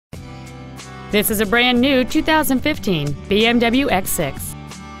This is a brand new 2015 BMW X6.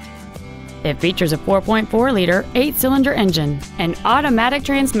 It features a 4.4-liter 8-cylinder engine, an automatic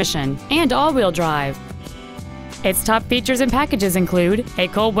transmission, and all-wheel drive. Its top features and packages include a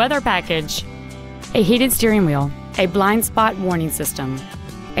cold weather package, a heated steering wheel, a blind spot warning system,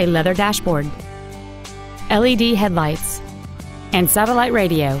 a leather dashboard, LED headlights, and satellite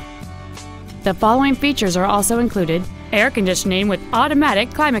radio. The following features are also included: air conditioning with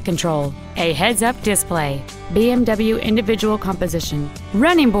automatic climate control, a heads-up display, BMW individual composition,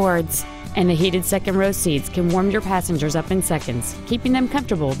 running boards, and the heated second row seats can warm your passengers up in seconds, keeping them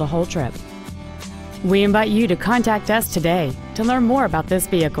comfortable the whole trip. We invite you to contact us today to learn more about this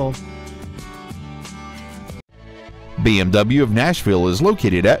vehicle. BMW of Nashville is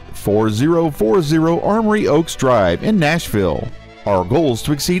located at 4040 Armory Oaks Drive in Nashville. Our goal is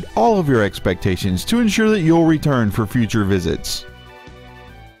to exceed all of your expectations to ensure that you'll return for future visits.